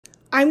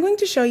I'm going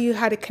to show you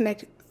how to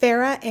connect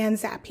Fera and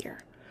Zapier.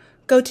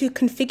 Go to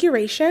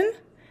Configuration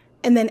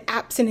and then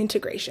Apps and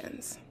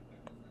Integrations.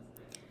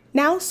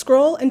 Now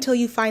scroll until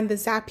you find the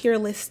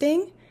Zapier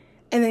listing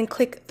and then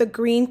click the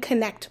green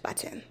Connect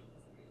button.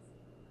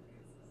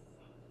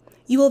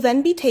 You will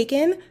then be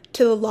taken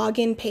to the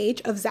login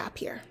page of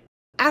Zapier.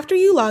 After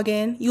you log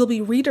in, you will be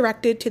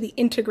redirected to the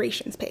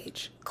Integrations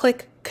page.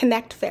 Click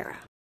Connect Fera.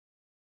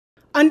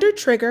 Under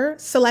Trigger,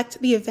 select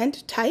the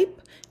event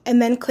type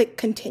and then click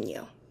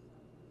Continue.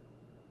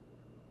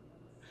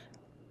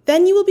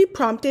 Then you will be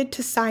prompted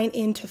to sign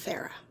in to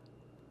Fera.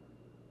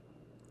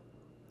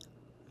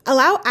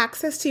 Allow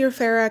access to your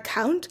Fera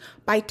account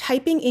by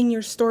typing in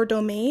your store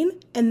domain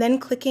and then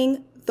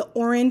clicking the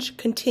orange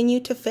Continue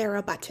to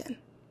Fera button.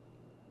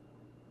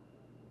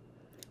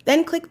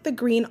 Then click the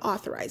green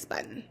Authorize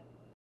button.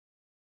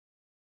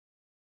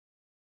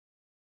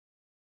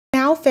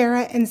 Now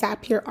Fera and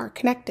Zapier are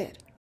connected.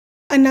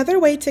 Another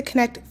way to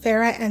connect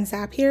Fera and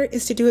Zapier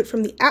is to do it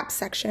from the Apps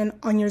section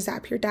on your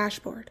Zapier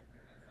dashboard.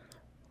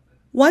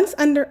 Once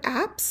under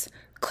Apps,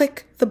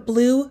 click the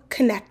blue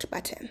Connect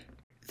button.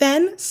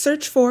 Then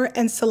search for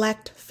and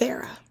select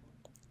Fera.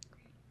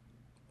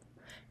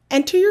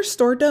 Enter your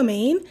store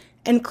domain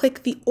and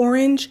click the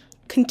orange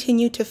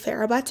Continue to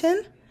Fera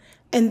button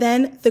and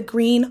then the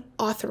green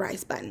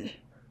Authorize button.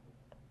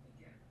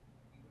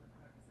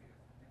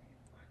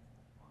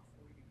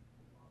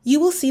 You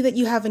will see that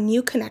you have a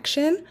new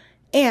connection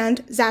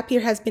and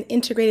Zapier has been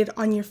integrated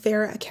on your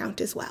Fera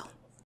account as well.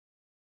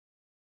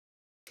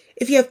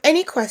 If you have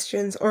any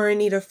questions or are in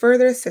need of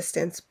further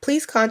assistance,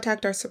 please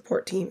contact our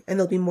support team and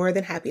they'll be more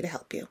than happy to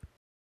help you.